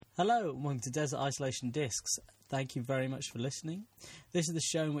Hello and welcome to Desert Isolation Discs. Thank you very much for listening. This is the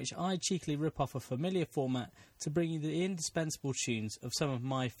show in which I cheekily rip off a familiar format to bring you the indispensable tunes of some of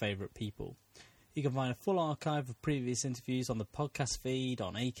my favourite people. You can find a full archive of previous interviews on the podcast feed,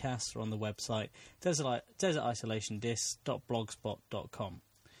 on Acast, or on the website desertisolationdiscs.blogspot.com.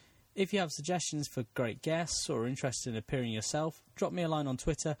 If you have suggestions for great guests or are interested in appearing yourself, drop me a line on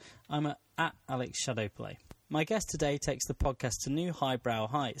Twitter. I'm at AlexShadowplay. My guest today takes the podcast to new highbrow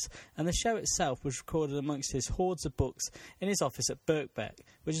heights, and the show itself was recorded amongst his hordes of books in his office at Birbeck,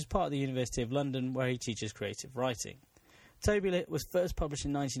 which is part of the University of London, where he teaches creative writing. Toby Litt was first published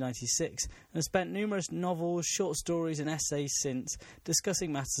in 1996 and has spent numerous novels, short stories and essays since,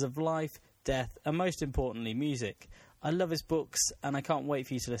 discussing matters of life, death and most importantly music. I love his books and I can't wait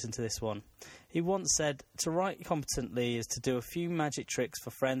for you to listen to this one. He once said, "To write competently is to do a few magic tricks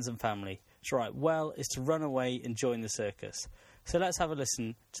for friends and family. To write well is to run away and join the circus." So let's have a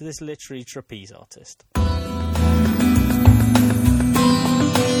listen to this literary trapeze artist.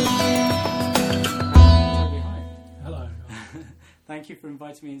 Thank you for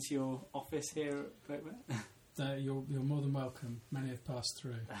inviting me into your office here at Birbeck. You're more than welcome. Many have passed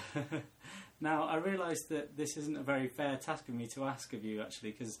through. Now, I realise that this isn't a very fair task of me to ask of you, actually,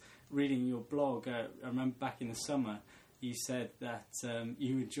 because reading your blog, I remember back in the summer, you said that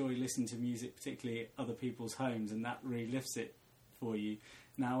you enjoy listening to music, particularly at other people's homes, and that really lifts it for you.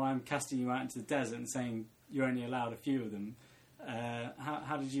 Now, I'm casting you out into the desert and saying you're only allowed a few of them.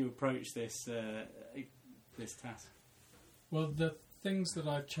 How did you approach this task? Well, the things that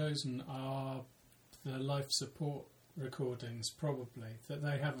I've chosen are the life support recordings, probably, that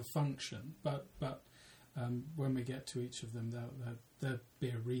they have a function, but when we get to each of them, there'll be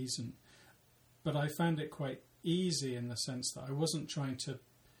a reason. But I found it quite easy in the sense that I wasn't trying to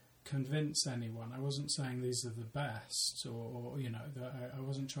convince anyone. I wasn't saying these are the best, or I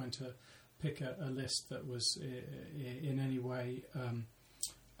wasn't trying to pick a list that was in any way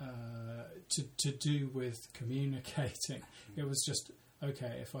to do with communicating. It was just,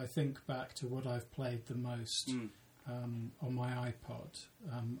 okay, if I think back to what I've played the most on my iPod,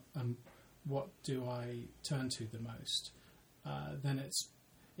 what do I turn to the most? Then it's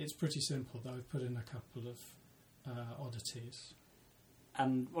pretty simple, though. I've put in a couple of oddities.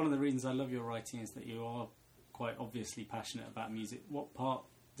 And one of the reasons I love your writing is that you are quite obviously passionate about music. What part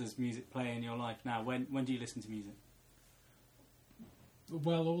does music play in your life now? When do you listen to music?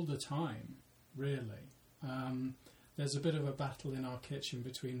 Well, all the time, really. There's a bit of a battle in our kitchen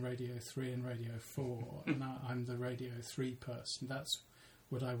between Radio 3 and Radio 4, and I'm the Radio 3 person. That's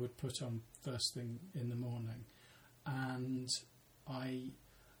what I would put on first thing in the morning. And I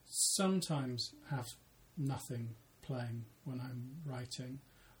sometimes have nothing playing when I'm writing,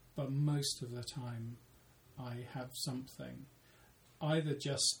 but most of the time I have something, either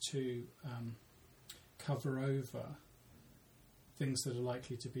just to cover over things that are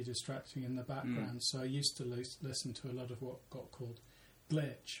likely to be distracting in the background. So I used to listen to a lot of what got called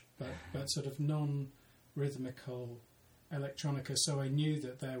glitch, but sort of non-rhythmical electronica, so I knew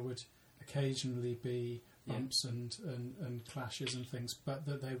that there would occasionally be bumps and clashes and things, but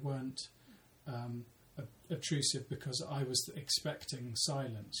that they weren't obtrusive because I was expecting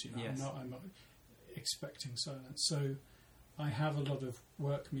silence. I'm not expecting silence. So I have a lot of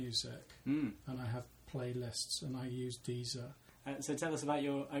work music and I have playlists and I use Deezer. So tell us about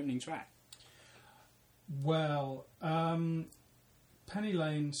your opening track. Well, Penny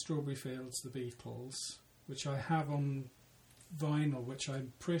Lane, Strawberry Fields, The Beatles, which I have on vinyl, which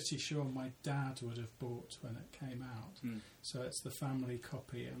I'm pretty sure my dad would have bought when it came out. So it's the family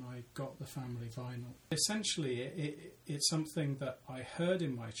copy, and I got the family vinyl. Essentially, it's something that I heard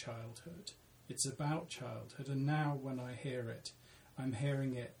in my childhood. It's about childhood, and now when I hear it, I'm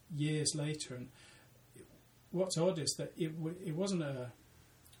hearing it years later. And what's odd is that it wasn't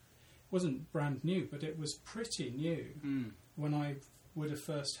brand new, but it was pretty new when I would have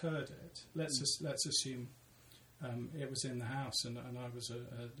first heard it. Let's assume it was in the house and I was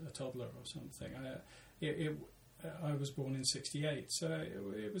a toddler or something. I was born in 1968, so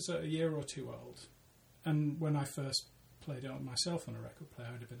it was a year or two old. And when I first played it myself on a record player,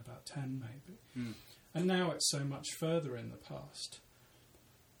 I would have been about 10 maybe. And now it's so much further in the past.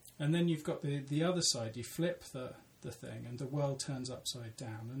 And then you've got the other side. You flip the thing and the world turns upside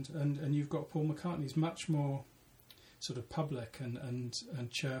down. And you've got Paul McCartney's much more sort of public and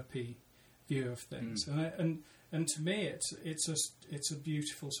chirpy view of things. And to me, it's a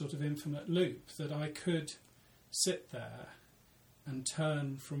beautiful sort of infinite loop that I could sit there and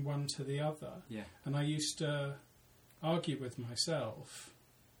turn from one to the other. Yeah. And I used to argue with myself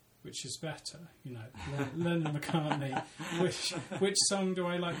which is better? You know, Lennon McCartney. Which song do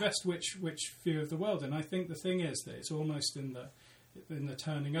I like best? Which view of the world? And I think the thing is that it's almost in the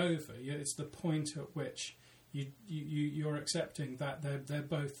turning over. It's the point at which you're accepting that they're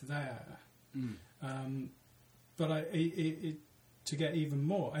both there. But to get even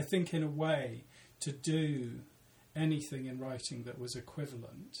more, I think in a way to do anything in writing that was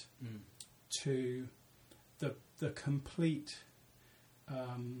equivalent to the complete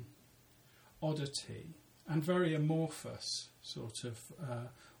oddity and very amorphous sort of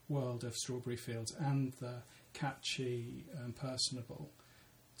world of Strawberry Fields and the catchy and personable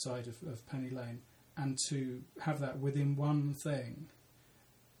side of Penny Lane, and to have that within one thing,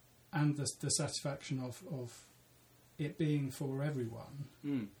 and the satisfaction of it being for everyone.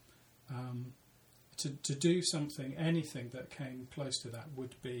 To do something, anything that came close to that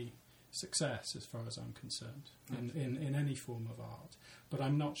would be success as far as I'm concerned in any form of art. But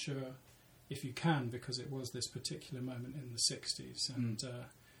I'm not sure if you can, because it was this particular moment in the 60s and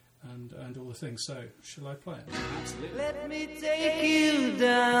all the things. So shall I play it? Absolutely. Let me take you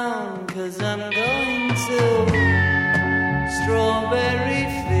down, 'cause I'm going to Strawberry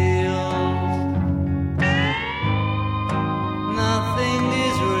Fields. Nothing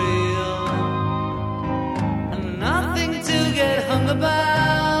is real and nothing to get hung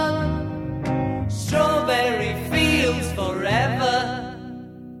about. Strawberry Fields forever.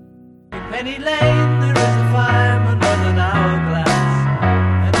 In Penny Lane there is a fireman on an hourglass,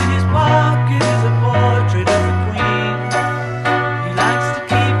 and in his pocket is a portrait of the Queen. He likes to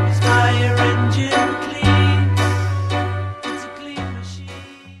keep his fire engine clean. It's a clean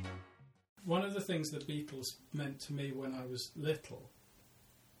machine. One of the things the Beatles meant to me when I was little,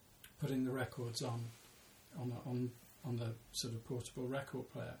 putting the records on the sort of portable record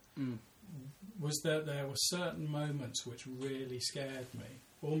player, was that there were certain moments which really scared me,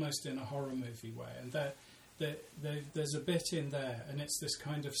 almost in a horror movie way. And there's a bit in there, and it's this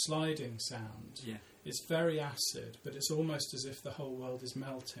kind of sliding sound. Yeah. It's very acid, but it's almost as if the whole world is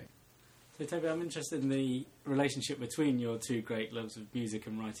melting. So Toby, I'm interested in the relationship between your two great loves of music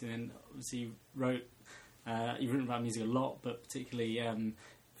and writing. And obviously you've written about music a lot, but particularly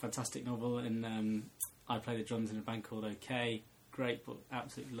fantastic novel, and I play the drums in a band called OK. Great book,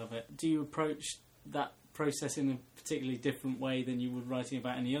 absolutely love it. Do you approach that process in a particularly different way than you would writing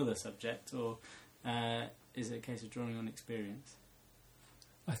about any other subject, or is it a case of drawing on experience?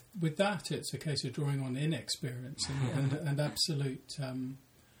 With that, it's a case of drawing on inexperience and absolute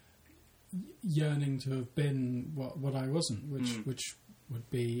yearning to have been what I wasn't, which would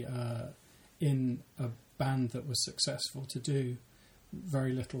be in a band that was successful, to do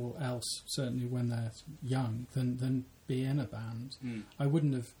very little else, certainly when they're young, than be in a band. I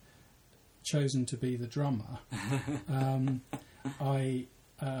wouldn't have chosen to be the drummer. I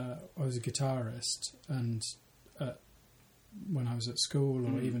was a guitarist, and when I was at school,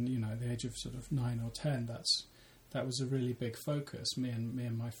 or even the age of sort of 9 or 10, that was a really big focus. Me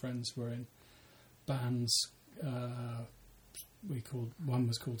and my friends were in bands. One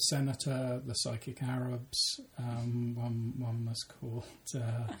was called Senator, the Psychic Arabs. One was called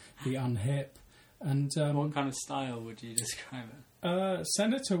the Unhip. And what kind of style would you describe it?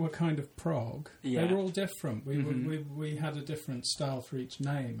 Senator were kind of prog. Yeah. They were all different. We had a different style for each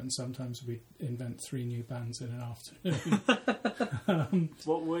name, and sometimes we'd invent 3 new bands in an afternoon.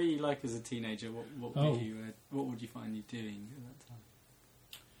 What were you like as a teenager? What would you find you doing at that time?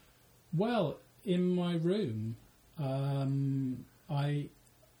 Well, in my room, I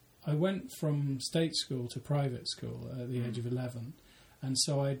went from state school to private school at the age of 11, and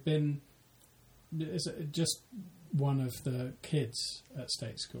so I'd been just one of the kids at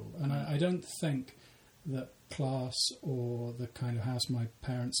state school, and I don't think that class or the kind of house my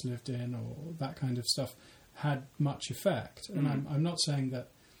parents lived in or that kind of stuff had much effect. And I'm not saying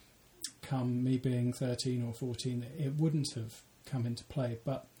that come me being 13 or 14 it wouldn't have come into play,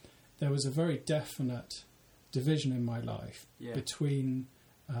 but there was a very definite division in my life between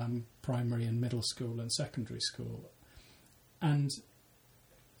primary and middle school and secondary school. And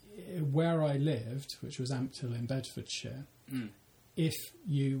where I lived, which was Ampthill in Bedfordshire, if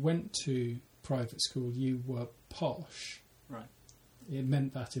you went to private school, you were posh. Right. It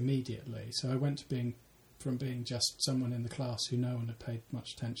meant that immediately. So I went from being just someone in the class who no one had paid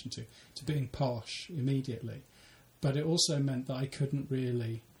much attention to being posh immediately. But it also meant that I couldn't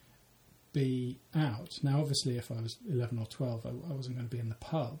really be out. Now, obviously, if I was 11 or 12, I wasn't going to be in the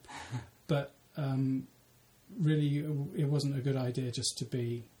pub. But really, it wasn't a good idea just to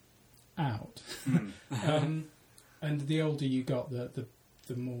be out. And the older you got, the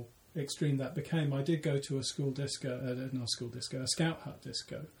more extreme that became. I did go to a school disco, a Scout Hut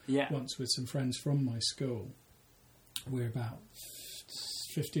disco, once with some friends from my school. We were about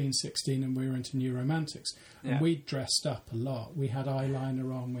 15, 16, and we were into New Romantics. And we dressed up a lot. We had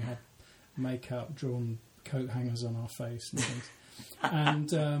eyeliner on, we had makeup, drawn coat hangers on our face and things,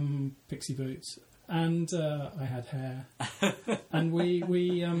 and pixie boots, and I had hair, and we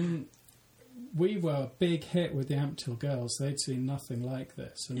were a big hit with the Ampthill girls. They'd seen nothing like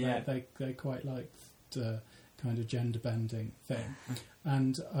this, and they quite liked the kind of gender bending thing.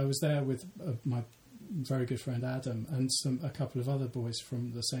 And I was there with my very good friend Adam and a couple of other boys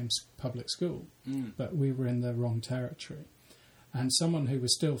from the same public school, but we were in the wrong territory. And someone who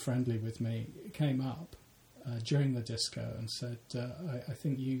was still friendly with me came up during the disco and said, I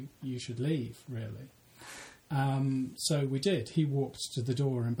think you should leave, really. So we did. He walked to the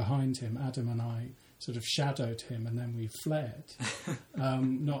door, and behind him, Adam and I sort of shadowed him, and then we fled,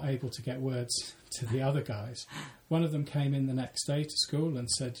 not able to get words to the other guys. One of them came in the next day to school and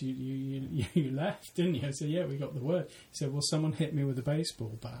said, you left, didn't you? I said, yeah, we got the word. He said, well, someone hit me with a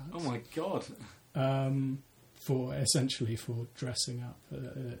baseball bat. Oh, my God. For dressing up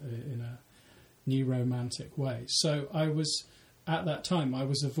in a new romantic way. So at that time, I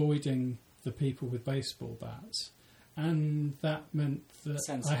was avoiding the people with baseball bats, and that meant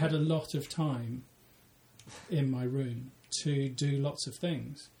that I had a lot of time in my room to do lots of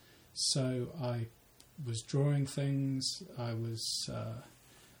things. So I was drawing things. I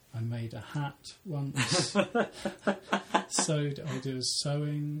made a hat once. I did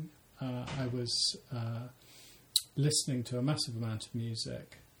sewing. I was listening to a massive amount of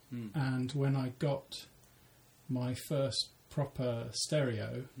music, and when I got my first proper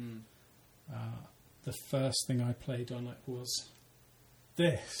stereo, the first thing I played on it was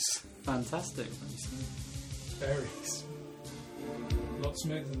this. Fantastic. Very smooth. A lot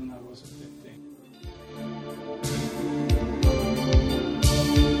smoother than I was at 15.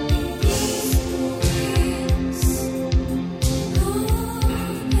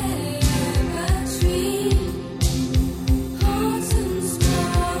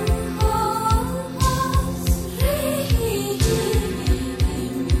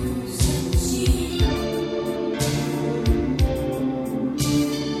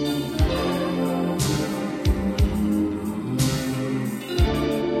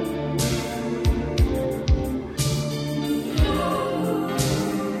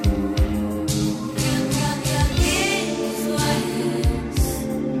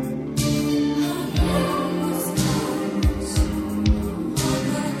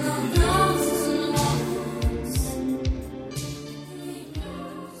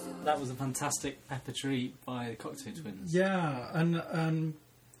 That was a fantastic Pepper Tree by the Cocktail Twins. Yeah, and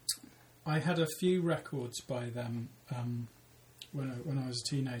I had a few records by them when I was a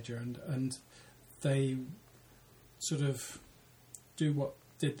teenager, and they sort of what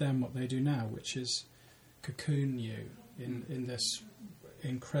they do now, which is cocoon you in this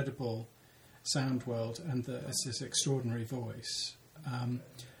incredible sound world, and it's this extraordinary voice.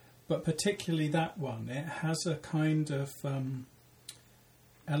 But particularly that one, it has a kind of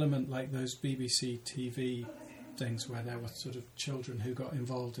element like those BBC TV things where there were sort of children who got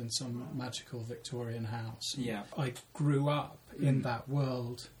involved in some magical Victorian house. Yeah. I grew up in that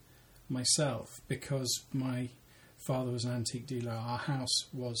world myself because my father was an antique dealer. Our house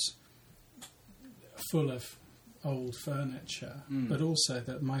was full of old furniture, but also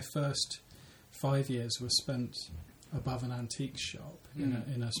that my first 5 years were spent above an antique shop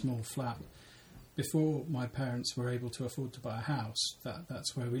in a small flat. Before my parents were able to afford to buy a house,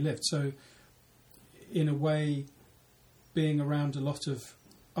 that's where we lived. So, in a way, being around a lot of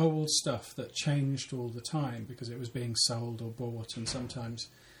old stuff that changed all the time because it was being sold or bought, and sometimes,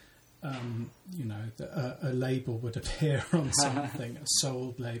 a label would appear on something, a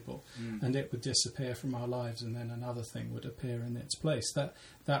sold label, and it would disappear from our lives, and then another thing would appear in its place.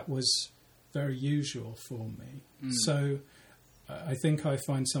 That was very usual for me. So, I think I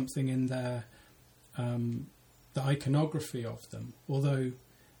find something in there. The iconography of them, although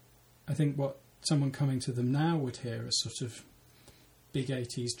I think what someone coming to them now would hear is sort of big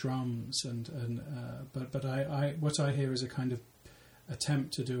 80s drums, but what I hear is a kind of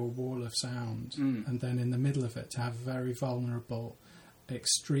attempt to do a wall of sound, and then in the middle of it to have a very vulnerable,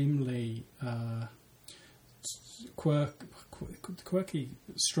 extremely quirky,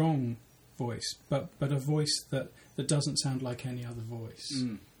 strong voice, but a voice that doesn't sound like any other voice.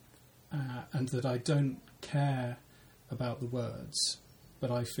 And that I don't care about the words, but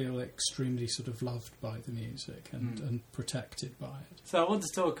I feel extremely sort of loved by the music and protected by it. So I want to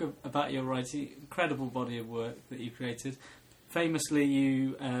talk about your writing, incredible body of work that you created. famously,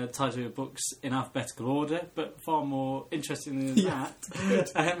 you title your books in alphabetical order, but far more interesting than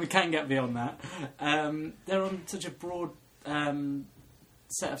that. We can get beyond that. They're on such a broad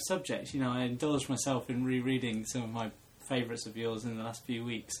set of subjects. I indulged myself in rereading some of my favourites of yours in the last few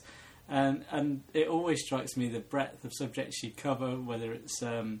weeks. And it always strikes me the breadth of subjects you cover, whether it's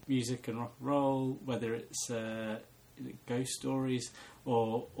music and rock and roll, whether it's ghost stories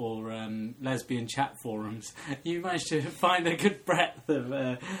or lesbian chat forums. You managed to find a good breadth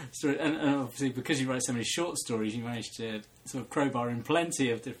of stories, and obviously because you write so many short stories, you managed to sort of crowbar in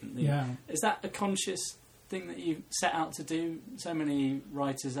plenty of different things. Yeah. Is that a conscious thing that you set out to do? So many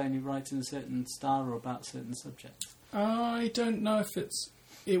writers only write in a certain style or about certain subjects. I don't know if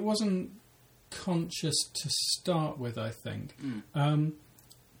it wasn't conscious to start with, I think.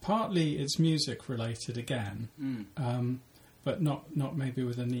 Partly it's music related again, but not maybe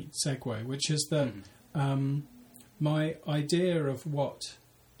with a neat segue, which is that my idea of what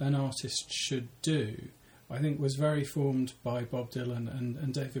an artist should do, I think, was very formed by Bob Dylan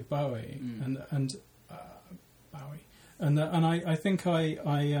and David Bowie and Bowie, and I think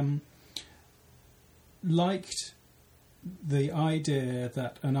I liked the idea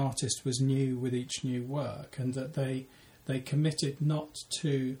that an artist was new with each new work, and that they committed not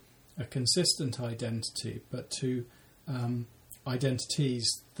to a consistent identity, but to identities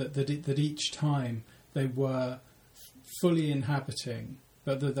that each time they were fully inhabiting,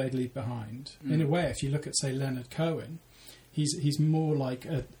 but that they'd leave behind. In a way, if you look at, say, Leonard Cohen, he's more like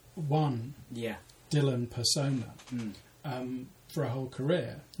one Dylan persona for a whole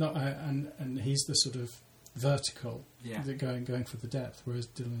career. And he's the sort of vertical, going for the depth, whereas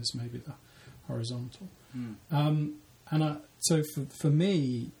Dylan is maybe the horizontal. So for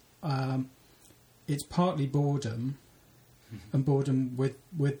me, it's partly boredom, and boredom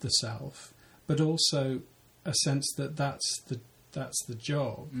with the self, but also a sense that that's the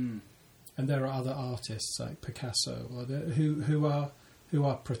job. And there are other artists like Picasso who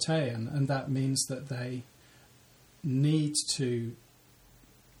are protean, and that means that they need to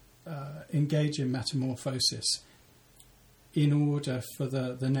engage in metamorphosis in order for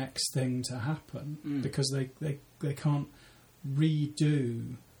the next thing to happen, because they can't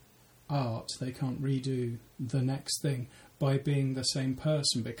redo art, they can't redo the next thing by being the same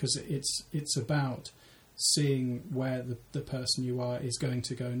person, because it's about seeing where the person you are is going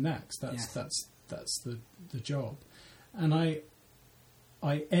to go next. That's the job. And I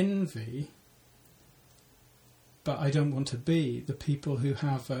envy, but I don't want to be, the people who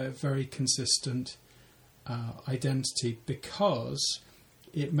have a very consistent identity, because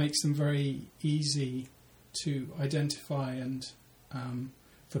it makes them very easy to identify and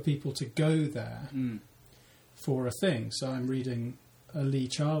for people to go there for a thing. So I'm reading a Lee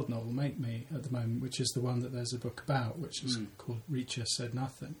Child novel, Make Me, at the moment, which is the one that there's a book about, which is called Reacher Said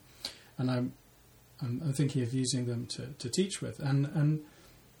Nothing. And I'm thinking of using them to teach with. And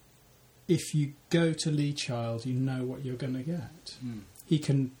if you go to Lee Child, you know what you're going to get. He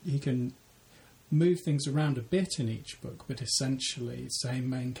can move things around a bit in each book, but essentially same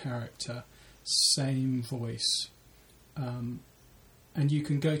main character, same voice, and you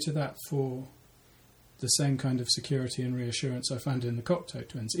can go to that for the same kind of security and reassurance I found in the Cocteau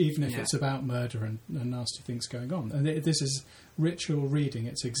Twins, even if it's about murder and nasty things going on. And this is ritual reading.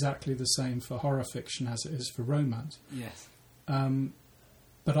 It's exactly the same for horror fiction as it is for romance. Yes.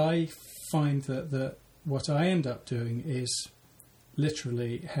 But I find that what I end up doing is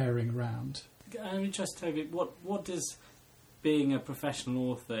literally herring around. I'm interested, Toby, what does being a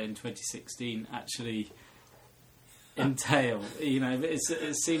professional author in 2016 actually entail?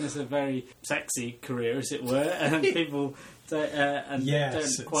 It's seen as a very sexy career, as it were, and people don't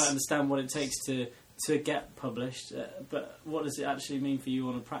quite understand what it takes to get published. But what does it actually mean for you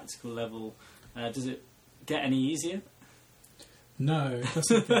on a practical level? Does it get any easier? No, it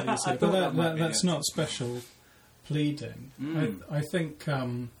doesn't get easier. But that's not special pleading. I think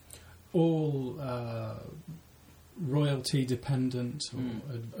all royalty dependent or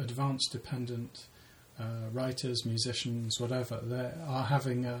advance dependent writers, musicians, whatever, they are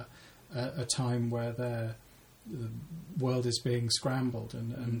having a time where the world is being scrambled,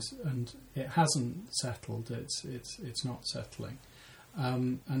 and it hasn't settled. It's not settling,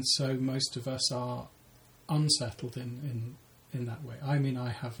 and so most of us are unsettled in that way. I mean,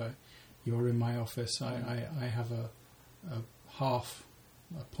 you're in my office. I have a half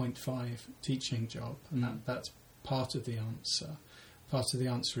a 0.5 teaching job, and that's part of the answer. Part of the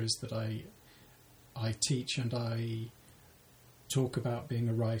answer is that I teach and I talk about being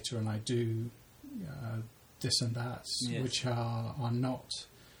a writer, and I do this and that, which are not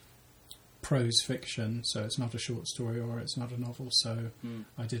prose fiction, so it's not a short story or it's not a novel. So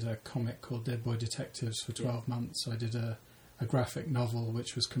I did a comic called Dead Boy Detectives for 12 months. I did a graphic novel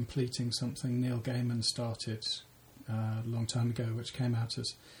which was completing something Neil Gaiman started a long time ago, which came out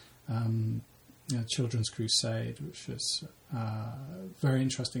as Children's Crusade, which is very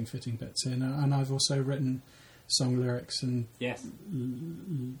interesting, fitting bits in. And I've also written song lyrics and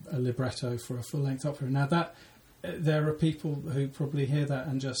a libretto for a full-length opera. Now that there are people who probably hear that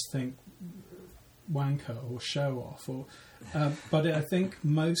and just think wanker or show off, or but I think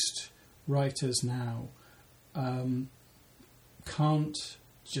most writers now can't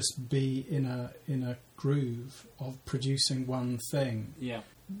just be in a groove of producing one thing. Yeah.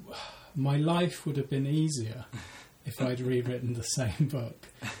 My life would have been easier if I'd rewritten the same book.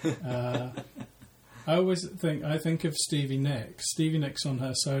 I think of Stevie Nicks. Stevie Nicks on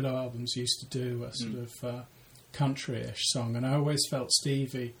her solo albums used to do a sort of country-ish song, and I always felt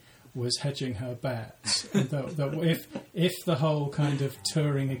Stevie was hedging her bets. And that if the whole kind of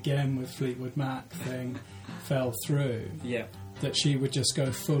touring again with Fleetwood Mac thing fell through, that she would just go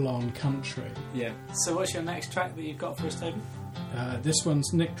full-on country. Yeah. So what's your next track that you've got for us, Toby? This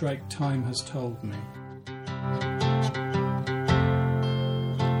one's Nick Drake, Time Has Told Me.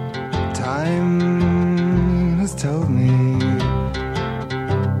 Time has told me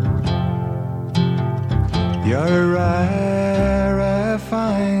you're a rare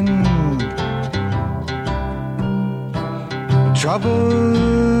find,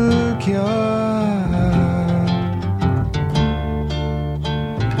 trouble cure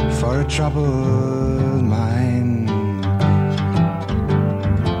for a troubled mind.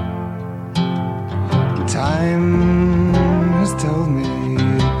 Time has told me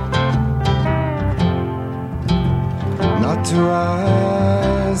not to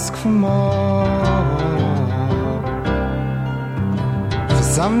ask for more, for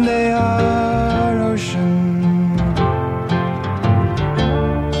someday our ocean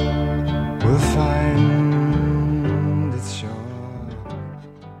will find its shore.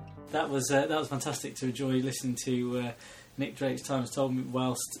 That was fantastic to enjoy listening to Nick Drake's Time Has Told Me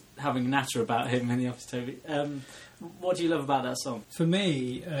whilst having a natter about him in the office, Toby. What do you love about that song? For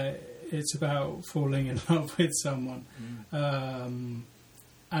me, it's about falling in love with someone,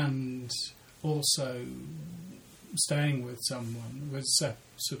 and also staying with someone with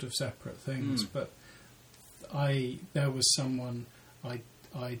sort of separate things. But there was someone I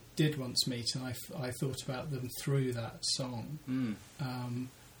did once meet, and I thought about them through that song,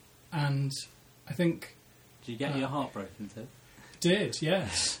 and I think. Did you get your heart broken too? Did,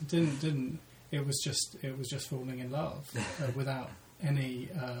 yes. Didn't. It was just falling in love without any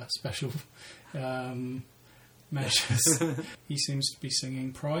special measures. He seems to be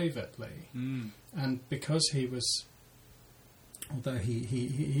singing privately, and because he was, although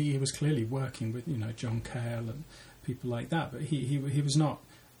he was clearly working with John Cale and people like that, but he was not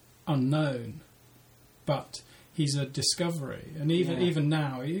unknown, but he's a discovery. And even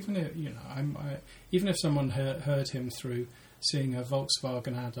now, even if someone heard him through seeing a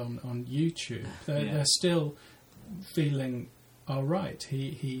Volkswagen ad on YouTube, they're still feeling, all right,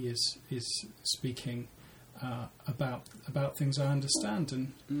 he is speaking about things I understand,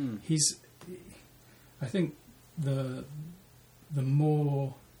 and he's. I think the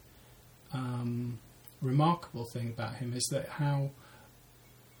more remarkable thing about him is that how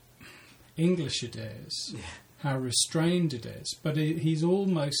English it is, how restrained it is, but he's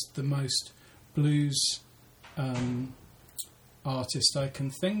almost the most blues artist I can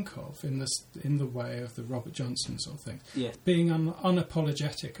think of in the way of the Robert Johnsons or things. Yeah. Being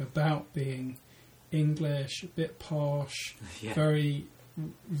unapologetic about being English, a bit posh, very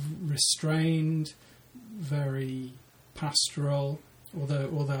restrained, very pastoral.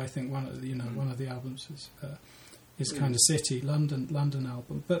 Although I think one of the albums is kind of city London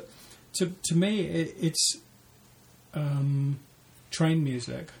album, but to me it's trained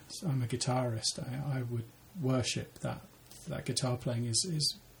music. I'm a guitarist. I would worship that guitar playing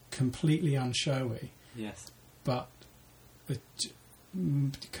is completely unshowy. Yes, but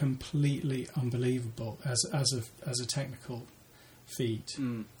completely unbelievable as a technical feat.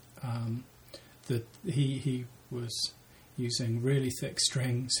 That he was using really thick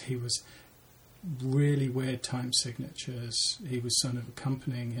strings. He was really weird time signatures. He was sort of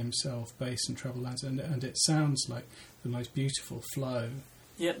accompanying himself, bass and treble lines, and it sounds like the most beautiful flow.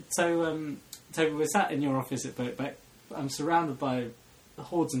 Yeah. So, Toby, we're sat in your office at Birbeck. I'm surrounded by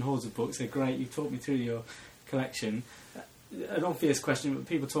hordes and hordes of books. They're great. You've talked me through your collection. An obvious question, but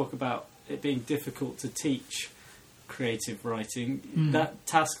people talk about it being difficult to teach creative writing. That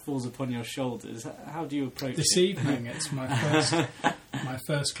task falls upon your shoulders. How do you approach this it? evening? It's my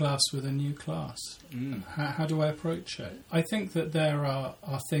first class with a new class. How do I approach it? I think that there are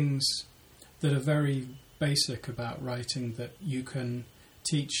things that are very basic about writing that you can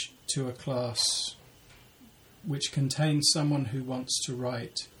teach to a class which contains someone who wants to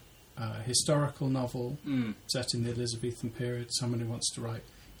write a historical novel set in the Elizabethan period, someone who wants to write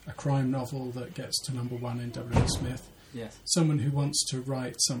a crime novel that gets to #1 in W. Smith, someone who wants to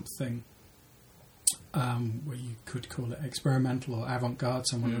write something where you could call it experimental or avant-garde,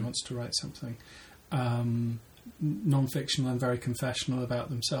 someone who wants to write something non-fictional and very confessional about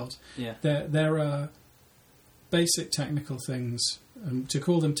themselves. There are basic technical things, to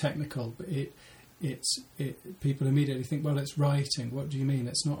call them technical, but people immediately think, well, it's writing. What do you mean?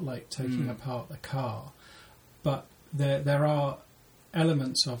 It's not like taking apart a car. But there are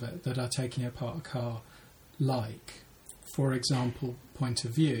elements of it that are taking apart a car, like, for example, point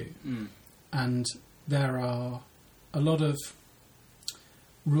of view. And there are a lot of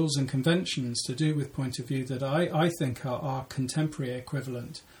rules and conventions to do with point of view that I think are our contemporary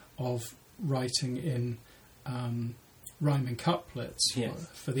equivalent of writing in rhyming couplets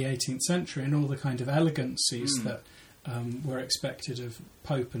for the 18th century, and all the kind of elegancies that were expected of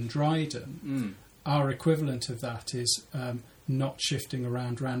Pope and Dryden. Our equivalent of that is not shifting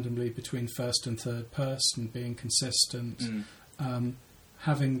around randomly between first and third person, being consistent,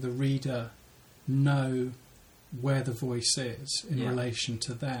 having the reader know where the voice is in relation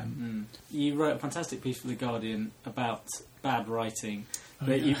to them. You wrote a fantastic piece for The Guardian about bad writing.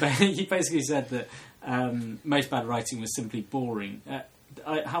 You basically said that most bad writing was simply boring.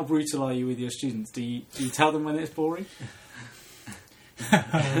 How brutal are you with your students? Do you tell them when it's boring?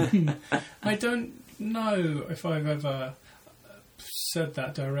 I don't know if I've ever said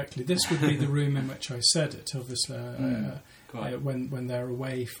that directly. This would be the room in which I said it, obviously, when they're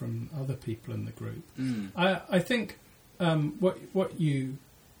away from other people in the group. I think what you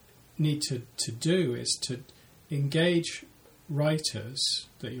need to do is to engage writers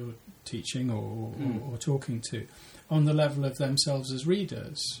that you're teaching or talking to on the level of themselves as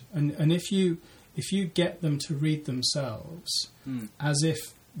readers, and if you get them to read themselves as if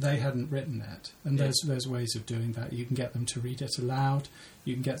they hadn't written it, and there's ways of doing that. You can get them to read it aloud,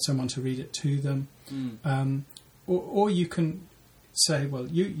 you can get someone to read it to them, or you can say, well,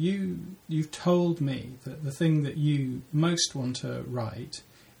 you've told me that the thing that you most want to write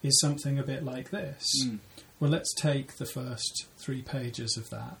is something a bit like this. Well, let's take the first 3 pages of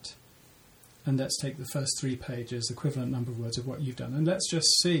that, and let's take the first 3 pages, equivalent number of words of what you've done, and let's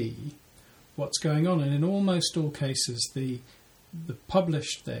just see what's going on. And in almost all cases, the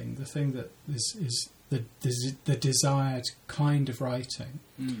published thing, the thing that is the desired kind of writing,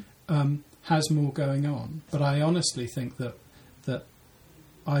 has more going on. But I honestly think that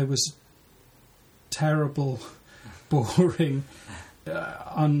I was terrible, boring,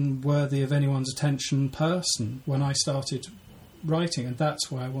 unworthy of anyone's attention person when I started writing, and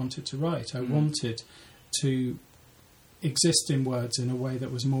that's why I wanted to write. I wanted to exist in words in a way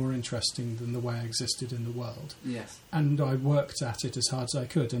that was more interesting than the way I existed in the world. And I worked at it as hard as I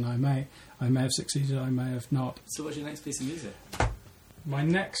could, and I may have succeeded, I may have not. So what's your next piece of music? My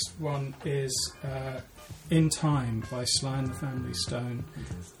next one is In Time by Sly and the Family Stone,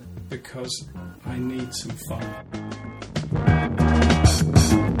 because I need some fun.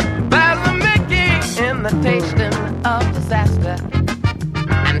 There's a Mickey in the tasting of disaster,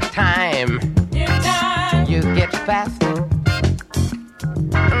 and time, in time, you get faster.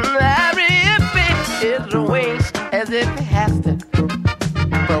 Every bit is a waste, as if it has to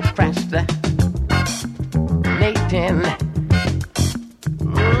procrastinating.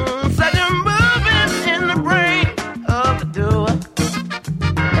 Such a movement in the brain of the doer,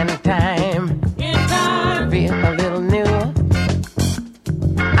 and time, feel a little newer.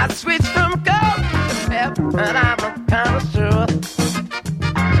 I switched from gold to pep, and I'm a connoisseur.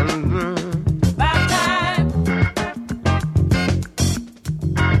 By time.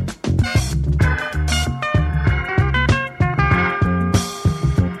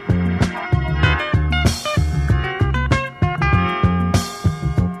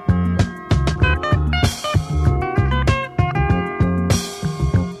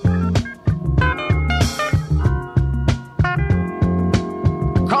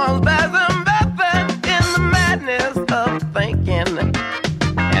 Cause there's a method in the madness of thinking,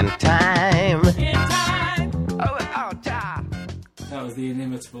 and time. Oh, time. That was the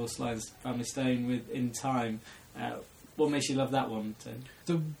inimitable Sly and the Family Stone with In Time. What makes you love that one, Tim?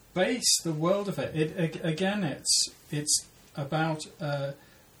 The base, the world of it. Again, it's about a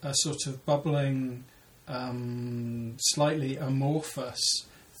sort of bubbling slightly amorphous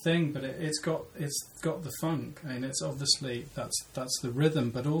thing, but it's got the funk. I mean, it's obviously that's the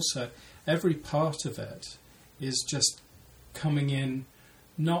rhythm, but also every part of it is just coming in,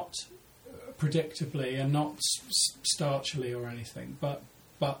 not predictably and not starchily or anything, but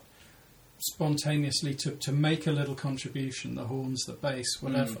spontaneously to make a little contribution. The horns, the bass,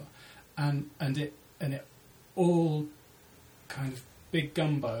 whatever, and it all kind of big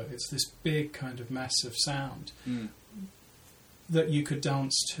gumbo. It's this big kind of mess of sound that you could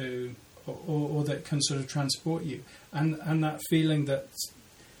dance to, or that can sort of transport you, and that feeling that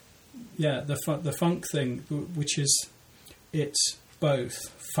the funk thing, which is it's both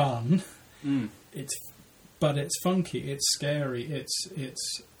fun, but it's funky, it's scary,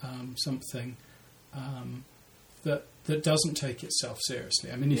 it's something that doesn't take itself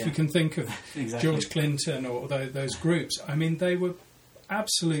seriously. I mean, if you can think of exactly. George Clinton or those groups, I mean, they were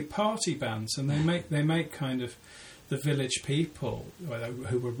absolute party bands, and they make kind of the village people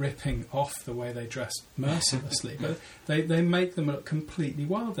who were ripping off the way they dressed mercilessly, but they make them look completely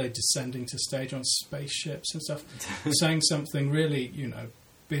wild. They're descending to stage on spaceships and stuff, saying something really,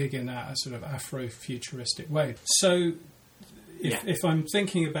 big in a sort of Afro-futuristic way. So if I'm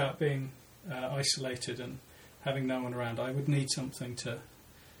thinking about being isolated and having no one around, I would need something to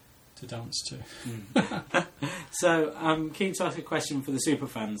dance to. So I'm keen to ask a question for the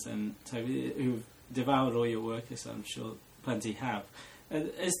superfans, and Toby, who've devoured all your work, as I'm sure plenty have.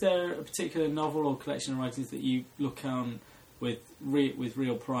 Is there a particular novel or collection of writings that you look on with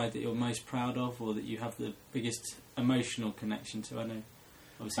real pride that you're most proud of, or that you have the biggest emotional connection to? I know,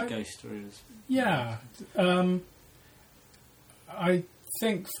 obviously, Ghost Stories. Yeah. I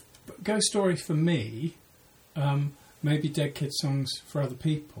think Ghost Story for me, maybe Dead Kid Songs for other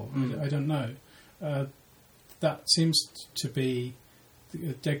people. I don't know. That seems to be...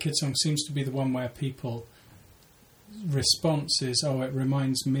 Dead Kid Song seems to be the one where people response is, it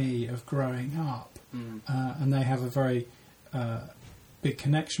reminds me of growing up, and they have a very big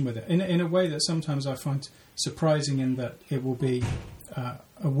connection with it in a way that sometimes I find surprising, in that it will be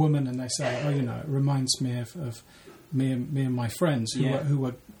a woman and they say, it reminds me of me and my friends who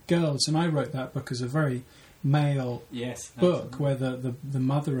were girls, and I wrote that book as a very male book where the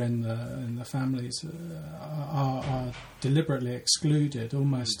mother in the families are deliberately excluded,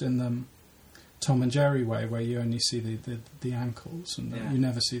 almost in the Tom and Jerry way, where you only see the ankles and you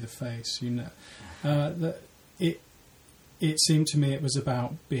never see the face. It seemed to me it was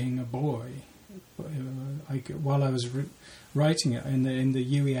about being a boy. While I was writing it in the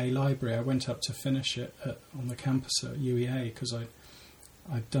UEA library, I went up to finish it on the campus at UEA because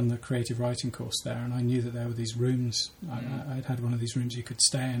I'd done the creative writing course there, and I knew that there were these rooms. I'd had one of these rooms you could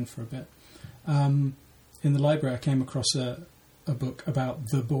stay in for a bit. In the library, I came across a book about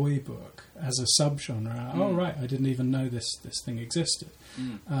the boy book as a subgenre. Oh, right, I didn't even know this thing existed.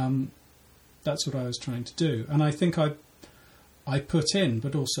 That's what I was trying to do. And I think I put in,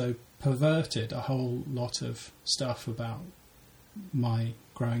 but also perverted, a whole lot of stuff about my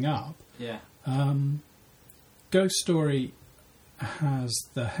growing up. Yeah. Ghost Story has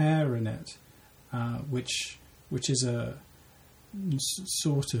the hair in it, which is a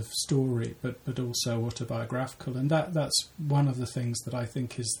sort of story, but also autobiographical, and that's one of the things that I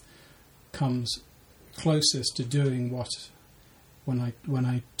think comes closest to doing what, when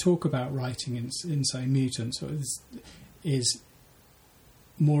I talk about writing in say Mutants, is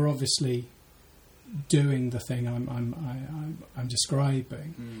more obviously doing the thing I'm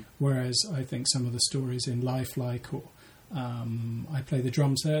describing, whereas I think some of the stories in Lifelike or I Play the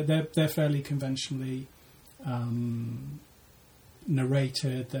Drums, they're fairly conventionally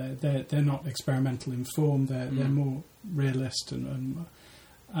narrated. They're not experimental in form. They're more realist and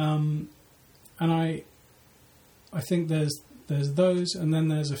I think there's those, and then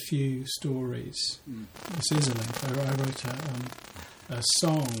there's a few stories. This is a link. I wrote a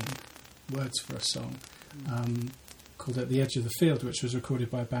song, words for a song, called At the Edge of the Field, which was recorded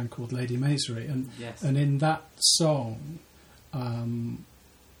by a band called Lady Masery, and in that song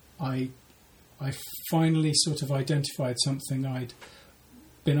I finally sort of identified something I'd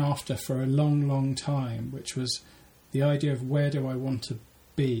been after for a long, long time, which was the idea of where do I want to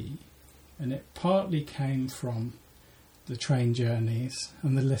be, and it partly came from the train journeys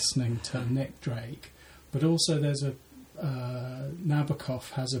and the listening to Nick Drake, but also there's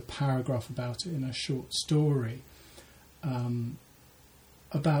Nabokov has a paragraph about it in a short story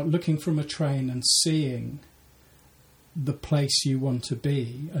about looking from a train and seeing the place you want to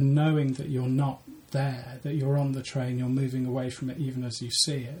be, and knowing that you're not there, that you're on the train, you're moving away from it even as you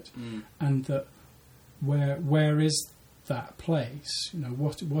see it, and that where is that place?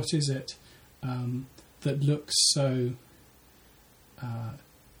 What is it that looks so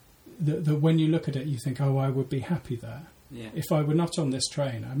that when you look at it, you think, oh, I would be happy there. Yeah. If I were not on this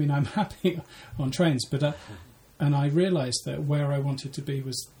train. I mean, I'm happy on trains, but and I realised that where I wanted to be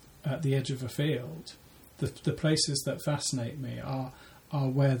was at the edge of a field. The places that fascinate me are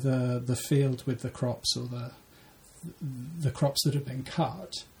where the field with the crops, or the crops that have been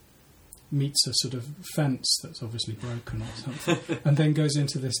cut, meets a sort of fence that's obviously broken or something, and then goes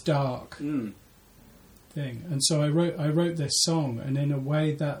into this dark thing. And so I wrote this song, and in a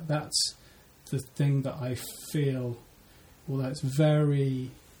way that's the thing that I feel. Well, that's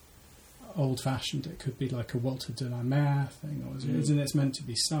very old-fashioned. It could be like a Walter de la Mare thing, or isn't it meant to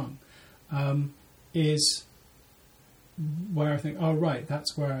be sung? Is where I think, oh right,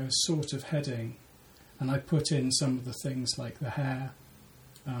 that's where I was sort of heading, and I put in some of the things like the hair,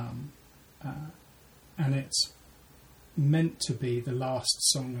 and it's meant to be the last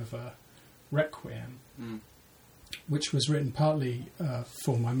song of a requiem, which was written partly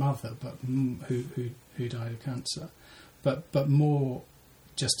for my mother, but who died of cancer, but more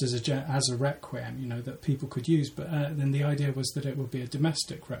just as a requiem, you know, that people could use. But then the idea was that it would be a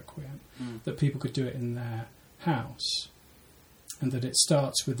domestic requiem, that people could do it in their house, and that it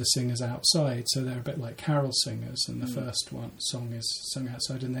starts with the singers outside, so they're a bit like carol singers, and the first song is sung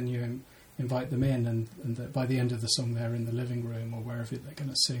outside, and then you invite them in, and by the end of the song they're in the living room or wherever they're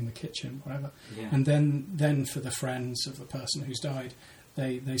going to sing, the kitchen, whatever. Yeah. And then for the friends of the person who's died,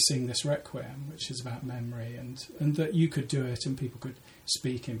 they sing this requiem, which is about memory, and that you could do it and people could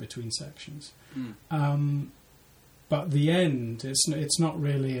speak in between sections. But the end, it's not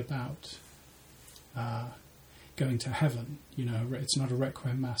really about going to heaven. You know, it's not a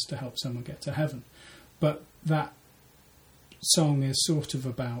requiem mass to help someone get to heaven. But that song is sort of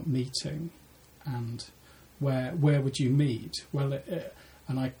about meeting, and where would you meet? Well,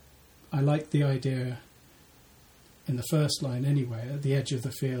 and I like the idea in the first line anyway, at the edge of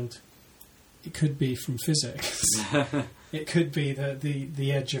the field. It could be from physics. It could be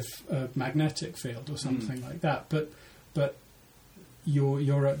the edge of a magnetic field or something like that. But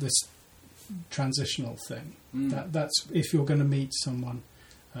you're at this transitional thing. That's if you're going to meet someone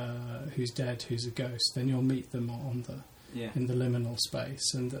who's dead, who's a ghost, then you'll meet them in the liminal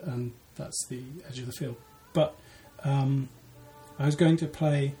space, and that's the edge of the field. But I was going to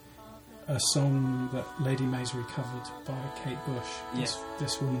play a song that Lady Maisry covered by Kate Bush,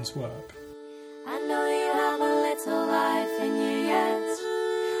 this woman's work. I know you have a little life in you yet.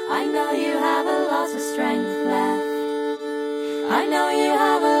 I know you have a lot of strength left. I know you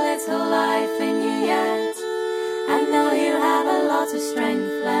have a little life in you yet. I know you have a lot of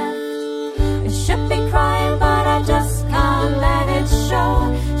strength left. I should be crying, but I just can't let it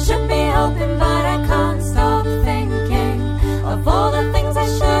show. Should be hoping, but I can't stop thinking of all the things I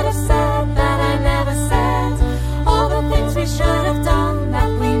should have said that I never said. All the things we should have done that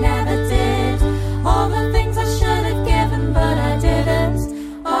we never did. All the things I should have given, but I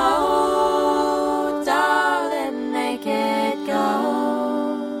didn't. Oh, darling, make it go.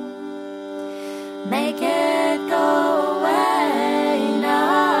 Make it go away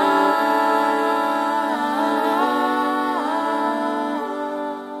now.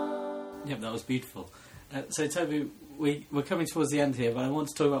 Yep, that was beautiful. So, Toby, we're coming towards the end here, but I want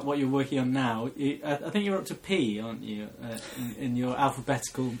to talk about what you're working on now. I think you're up to P, aren't you, in your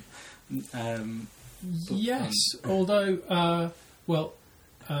alphabetical... yes, although,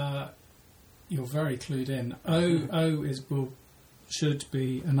 you're very clued in. O should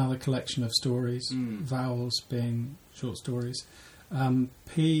be another collection of stories, vowels being short stories.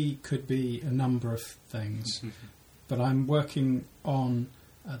 P could be a number of things, but I'm working on,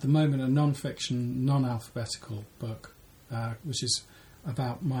 at the moment, a non-fiction, non-alphabetical book, which is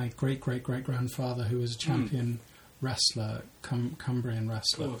about my great-great-great-grandfather, who was a champion wrestler, Cumbrian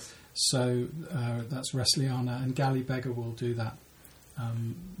wrestler. So that's Wrestliana, and Gally Beggar will do that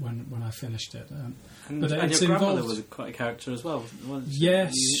when I finished it. And your grandmother was quite a character as well, wasn't she?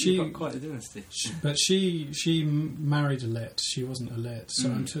 Yes, she got quite a dynasty. But she married a Litt. She wasn't a Litt. So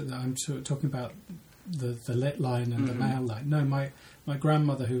I'm talking about the Litt line and the male line. No, my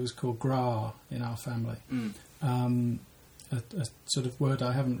grandmother, who was called Gra in our family, a sort of word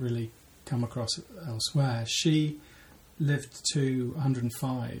I haven't really come across elsewhere. She lived to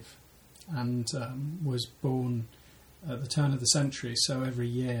 105 and was born at the turn of the century, so every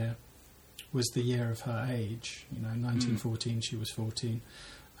year was the year of her age. You know, 1914 she was 14.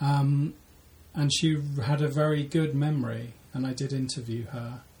 And she had a very good memory, and I did interview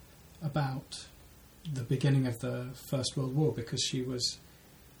her about the beginning of the First World War, because she was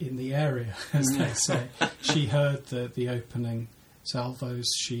in the area, as they say. She heard the opening salvos.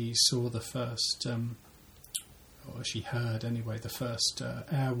 She saw the first or she heard anyway, the first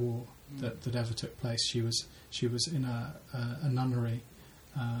air war that ever took place. She was in a nunnery,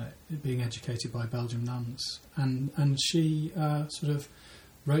 being educated by Belgian nuns, and she sort of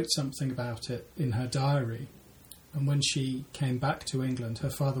wrote something about it in her diary. And when she came back to England, her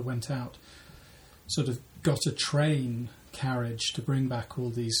father went out, sort of got a train carriage to bring back all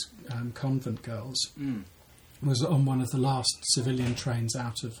these convent girls. Was on one of the last civilian trains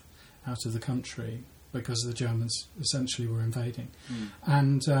out of the country, because the Germans essentially were invading,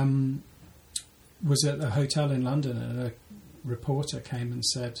 and was at a hotel in London, and a reporter came and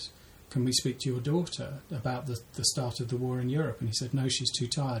said, "Can we speak to your daughter about the start of the war in Europe?" And he said, "No, she's too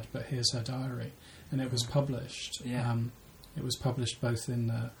tired, but here's her diary." And it was published. Yeah. It was published both in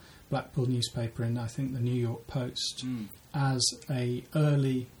the Blackpool newspaper and I think the New York Post as a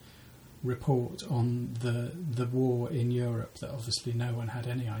early report on the war in Europe, that obviously no one had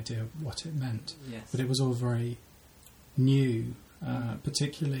any idea what it meant. Yes. But it was all very new,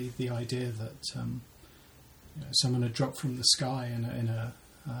 particularly the idea that someone had dropped from the sky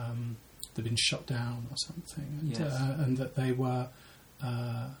they'd been shot down or something, and, Yes. And that they were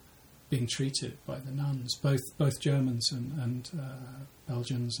being treated by the nuns, both Germans and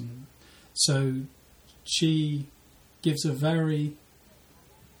Belgians, and so she gives a very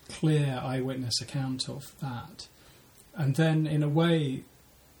clear eyewitness account of that. And then, in a way,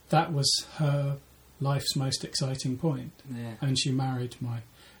 that was her life's most exciting point. Yeah. And she married my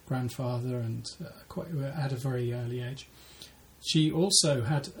grandfather, and at a very early age. She also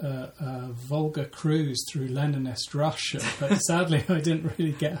had a vulgar cruise through Leninist Russia, but sadly I didn't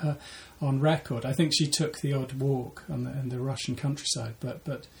really get her on record. I think she took the odd walk in the Russian countryside,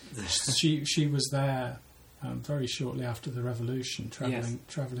 but she was there very shortly after the revolution,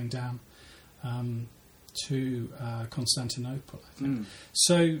 travelling down to Constantinople, I think.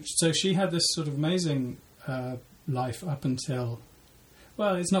 So she had this sort of amazing life up until...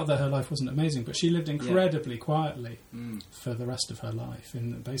 Well, it's not that her life wasn't amazing, but she lived incredibly quietly for the rest of her life,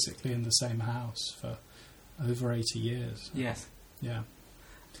 basically in the same house for over 80 years. Yes. Yeah.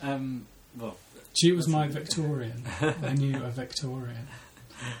 Well, she was my Victorian. I knew a Victorian.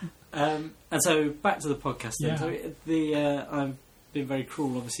 And so back to the podcast then. Yeah. So I've been very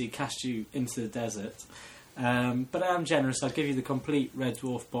cruel, obviously cast you into the desert. But I am generous. I'll give you the complete Red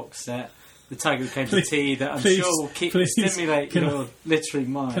Dwarf box set. The Tiger Who Came to Tea, that I'm sure will stimulate your literary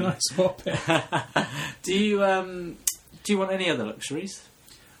mind. Can I swap it? Do you want any other luxuries?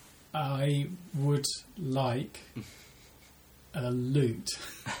 I would like a lute.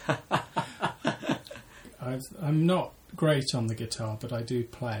 I'm not great on the guitar, but I do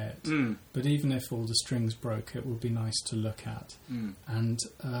play it. But even if all the strings broke, it would be nice to look at. And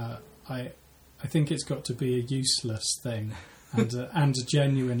I think it's got to be a useless thing. And a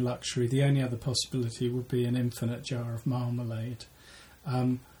genuine luxury. The only other possibility would be an infinite jar of marmalade.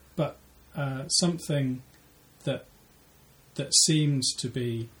 But something that seems to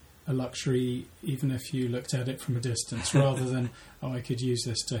be a luxury, even if you looked at it from a distance, rather than I could use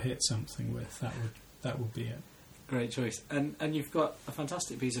this to hit something with. That would be it. Great choice. And you've got a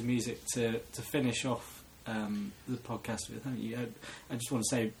fantastic piece of music to finish off the podcast with, haven't you? I just want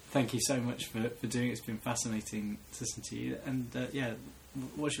to say thank you so much for doing it. It's been fascinating to listen to you. And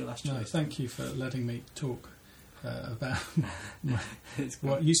what's your last choice? No, thank you for letting me talk about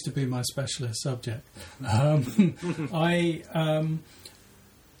what used to be my specialist subject. I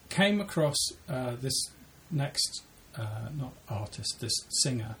came across this next not artist, this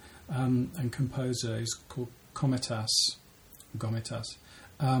singer and composer who's called Gomitas,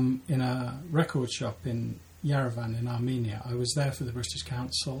 in a record shop in Yerevan in Armenia. I was there for the British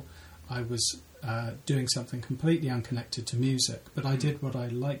Council. I was doing something completely unconnected to music, but I did what I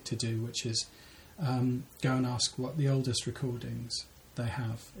like to do, which is go and ask what the oldest recordings they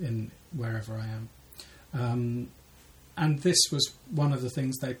have in wherever I am. And this was one of the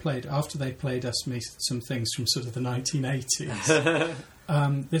things they played. After they played me some things from sort of the 1980s,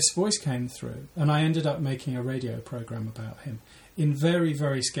 this voice came through, and I ended up making a radio programme about him. In very,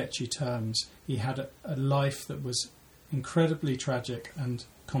 very sketchy terms, he had a life that was incredibly tragic and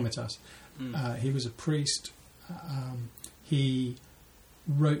comatose. He was a priest. He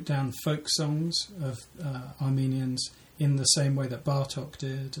wrote down folk songs of Armenians in the same way that Bartok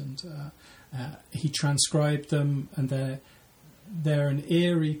did, and he transcribed them, and they're an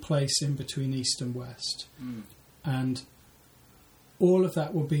eerie place in between East and West. And all of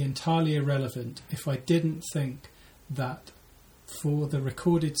that would be entirely irrelevant if I didn't think that for the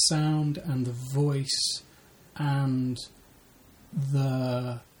recorded sound and the voice and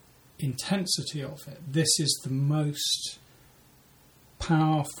the intensity of it, this is the most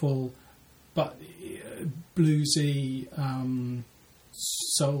powerful but bluesy,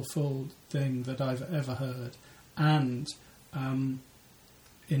 soulful thing that I've ever heard. And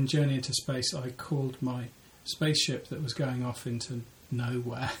in Journey into Space, I called my spaceship that was going off into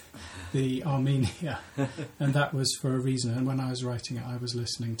nowhere the Armenia, and that was for a reason. And when I was writing it, I was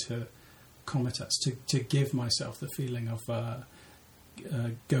listening to Comitas to give myself the feeling of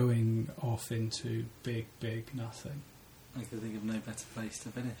going off into big nothing. I could think of no better place to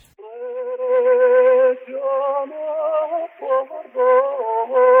finish.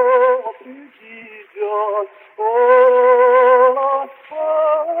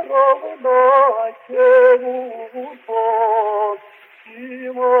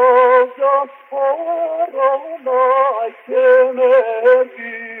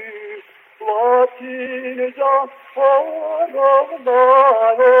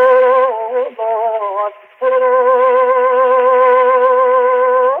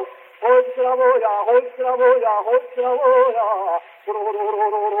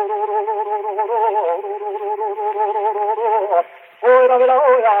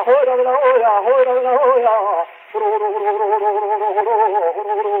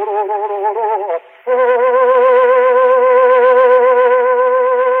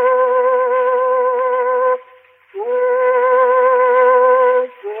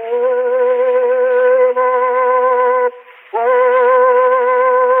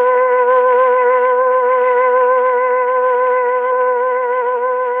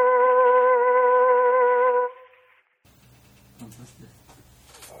 Fantastic.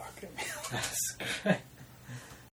 Fucking That's great.